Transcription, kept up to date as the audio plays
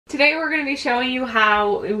Today we're going to be showing you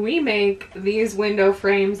how we make these window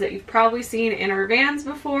frames that you've probably seen in our vans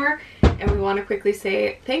before, and we want to quickly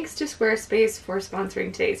say thanks to Squarespace for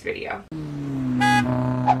sponsoring today's video.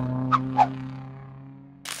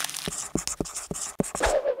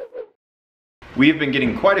 We have been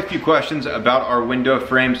getting quite a few questions about our window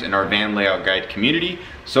frames in our van layout guide community.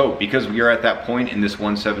 So because we are at that point in this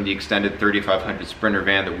 170 extended 3500 Sprinter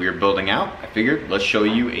van that we are building out, I figured let's show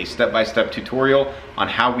you a step-by-step tutorial on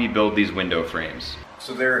how we build these window frames.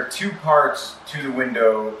 So there are two parts to the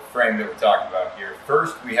window frame that we're talking about here.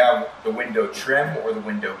 First, we have the window trim or the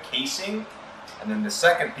window casing. And then the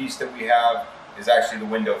second piece that we have is actually the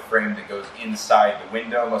window frame that goes inside the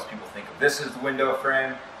window. Most people think of this as the window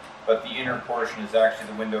frame, but the inner portion is actually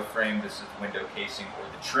the window frame. This is the window casing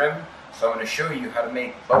or the trim. So I'm going to show you how to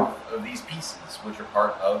make both of these pieces, which are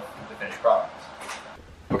part of the finished product.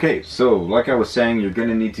 Okay, so like I was saying, you're going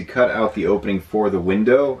to need to cut out the opening for the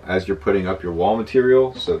window as you're putting up your wall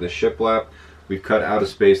material. So the shiplap, we've cut out a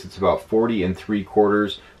space that's about 40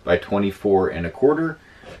 3/4 by 24 1/4.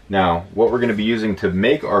 Now, what we're going to be using to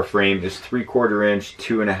make our frame is 3/4 inch,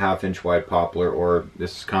 2.5 inch wide poplar, or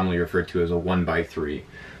this is commonly referred to as a 1x3.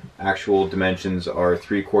 Actual dimensions are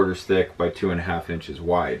 3/4 thick by 2.5 inches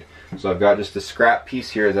wide. So I've got just a scrap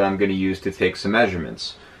piece here that I'm going to use to take some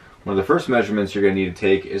measurements. One of the first measurements you're going to need to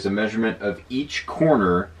take is a measurement of each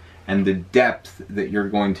corner and the depth that you're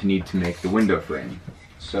going to need to make the window frame.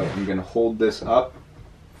 So I'm going to hold this up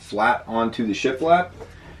flat onto the shiplap,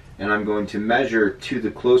 and I'm going to measure to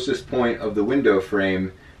the closest point of the window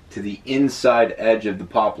frame to the inside edge of the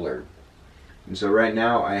poplar. And so right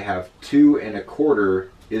now I have 2 1/4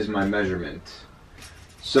 is my measurement.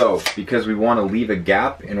 So because we want to leave a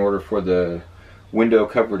gap in order for the window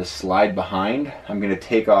cover to slide behind, I'm going to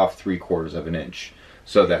take off 3/4 of an inch.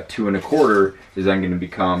 So that 2 1/4 is then going to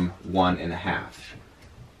become 1 1/2.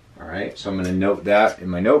 Alright, so I'm going to note that in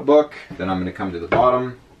my notebook. Then I'm going to come to the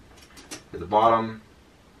bottom. At the bottom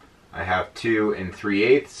I have 2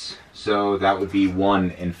 3/8, so that would be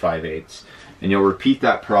 1 5/8. And you'll repeat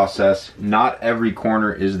that process. Not every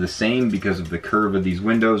corner is the same because of the curve of these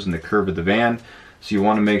windows and the curve of the van, so you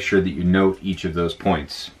want to make sure that you note each of those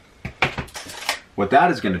points. What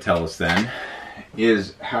that is going to tell us then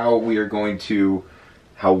is how wide we are going to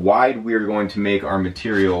make our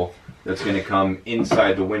material that's going to come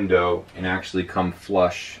inside the window and actually come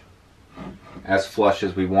flush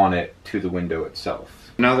as we want it to the window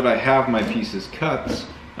itself. Now that I have my pieces cut,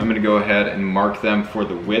 I'm going to go ahead and mark them for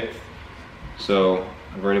the width. So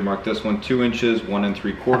I've already marked this one 2 inches, 1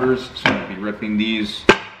 3/4. So I'm going to be ripping these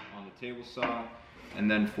on the table saw.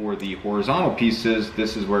 And then for the horizontal pieces,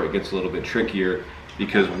 this is where it gets a little bit trickier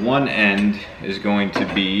because one end is going to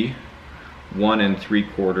be 1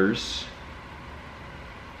 3/4,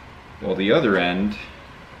 while the other end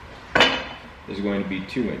is going to be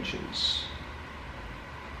 2 inches.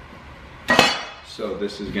 So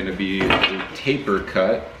this is going to be a taper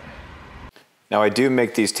cut. Now I do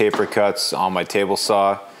make these taper cuts on my table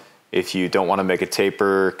saw. If you don't want to make a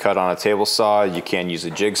taper cut on a table saw, you can use a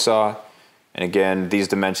jigsaw. And again, these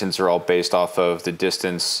dimensions are all based off of the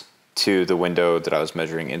distance to the window that I was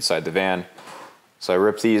measuring inside the van. So I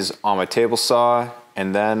rip these on my table saw,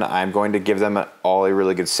 and then I'm going to give them all a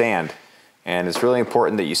really good sand. And it's really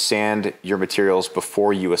important that you sand your materials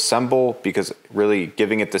before you assemble, because really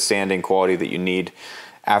giving it the sanding quality that you need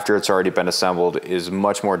after it's already been assembled is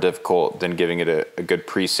much more difficult than giving it a good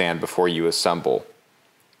pre-sand before you assemble.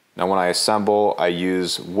 Now when I assemble, I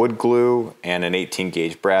use wood glue and an 18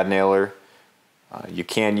 gauge brad nailer. You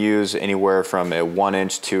can use anywhere from a 1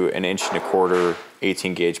 inch to an 1 1/4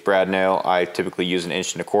 18 gauge brad nail. I typically use an 1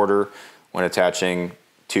 1/4 when attaching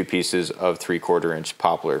 2 pieces of 3/4 inch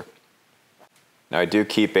poplar. Now I do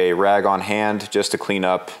keep a rag on hand just to clean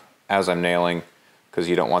up as I'm nailing, because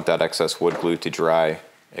you don't want that excess wood glue to dry.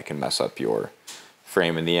 It can mess up your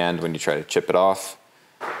frame in the end when you try to chip it off.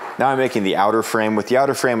 Now I'm making the outer frame. With the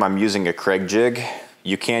outer frame, I'm using a Craig jig.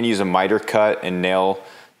 You can use a miter cut and nail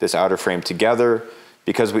this outer frame together.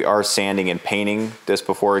 Because we are sanding and painting this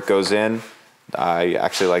before it goes in, I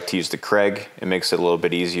actually like to use the Craig. It makes it a little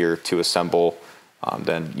bit easier to assemble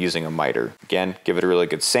than using a miter. Again, give it a really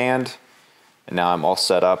good sand. And now I'm all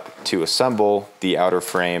set up to assemble the outer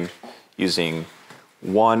frame using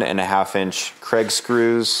 1 1/2 inch Craig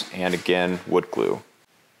screws and again wood glue.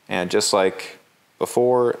 And just like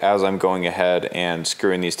before, as I'm going ahead and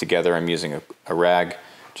screwing these together, I'm using a rag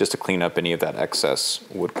just to clean up any of that excess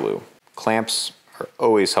wood glue. Clamps are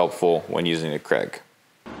always helpful when using a Craig.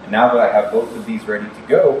 And now that I have both of these ready to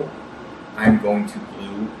go, I'm going to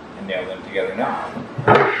glue and nail them together now.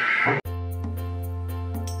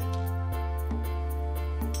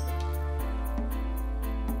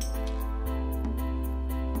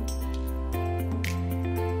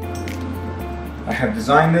 I have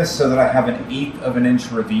designed this so that I have an 1/8 of an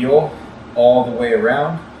inch reveal all the way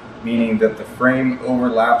around, meaning that the frame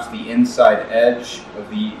overlaps the inside edge of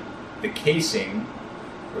the casing,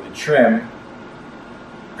 or the trim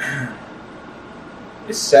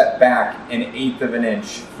is set back an 1/8 of an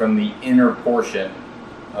inch from the inner portion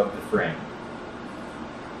of the frame.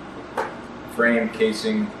 Frame,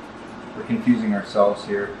 casing, we're confusing ourselves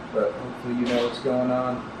here, but hopefully you know what's going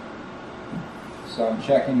on. So I'm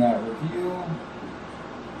checking that reveal,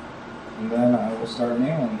 and then I will start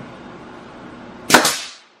nailing.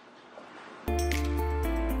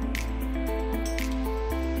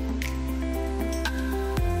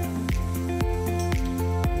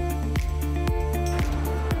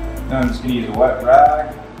 Now I'm just going to use a wet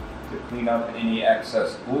rag to clean up any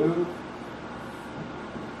excess glue.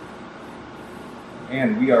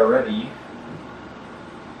 And we are ready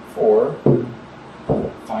for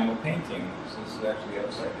final painting. So this is actually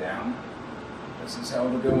upside down. This is how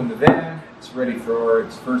it'll go in the van. It's ready for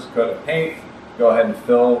its first coat of paint. Go ahead and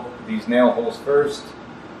fill these nail holes first,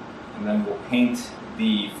 and then we'll paint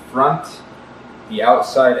the front, the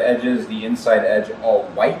outside edges, the inside edge all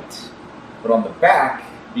white. But on the back,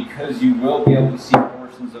 because you will be able to see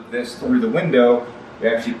portions of this through the window, we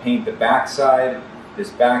actually paint the back side, this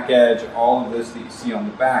back edge, all of this that you see on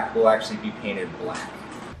the back will actually be painted black.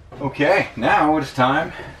 Okay, now it's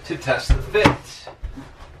time to test the fit.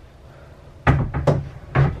 Oh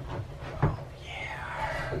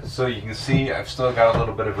yeah. So you can see I've still got a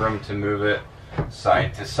little bit of room to move it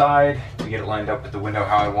side to side to get it lined up with the window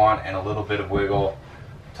how I want, and a little bit of wiggle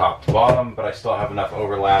top to bottom, but I still have enough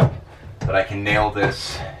overlap that I can nail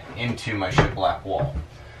this into my shiplap wall.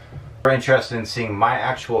 If you're interested in seeing my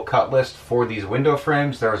actual cut list for these window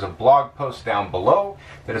frames, there is a blog post down below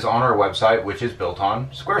that is on our website, which is built on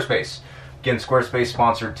Squarespace. Again, Squarespace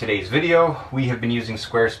sponsored today's video. We have been using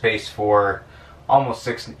Squarespace for almost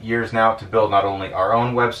 6 years now to build not only our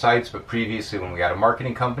own websites, but previously when we had a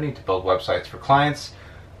marketing company to build websites for clients.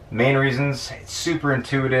 Main reasons, it's super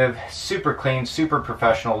intuitive, super clean, super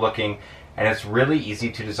professional looking, and it's really easy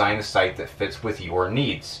to design a site that fits with your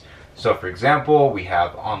needs. So for example, we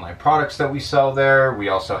have online products that we sell there. We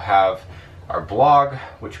also have our blog,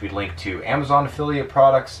 which we link to Amazon affiliate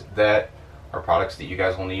products that are products that you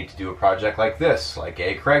guys will need to do a project like this, like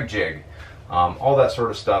a Craig jig, all that sort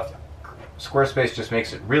of stuff. Squarespace just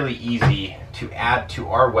makes it really easy to add to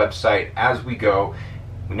our website as we go.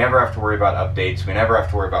 We never have to worry about updates. We never have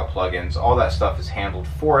to worry about plugins. All that stuff is handled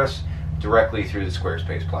for us directly through the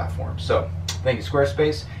Squarespace platform. So thank you,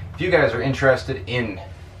 Squarespace. If you guys are interested in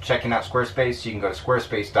checking out Squarespace, you can go to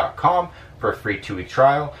squarespace.com for a free 2-week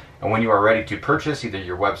trial. And when you are ready to purchase either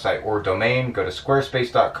your website or domain, go to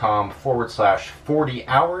squarespace.com/40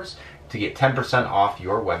 hours to get 10% off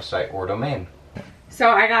your website or domain. So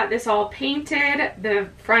I got this all painted. The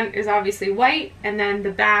front is obviously white, and then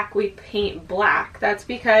the back we paint black. That's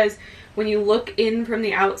because when you look in from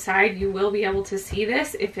the outside, you will be able to see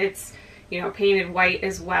this if it's, you know, painted white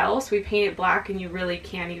as well. So we paint it black and you really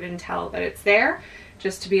can't even tell that it's there,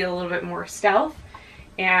 just to be a little bit more stealth.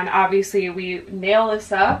 And obviously we nail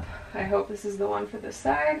this up. I hope this is the one for this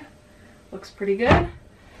side. Looks pretty good.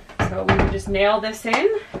 So we just nail this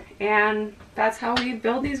in, and that's how we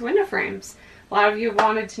build these window frames. A lot of you have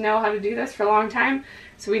wanted to know how to do this for a long time.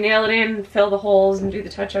 So we nail it in, fill the holes, and do the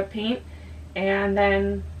touch-up paint. And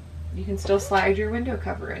then you can still slide your window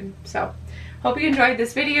cover in. So hope you enjoyed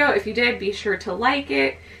this video. If you did, be sure to like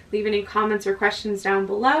it, leave any comments or questions down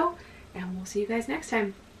below, and we'll see you guys next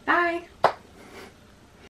time. Bye!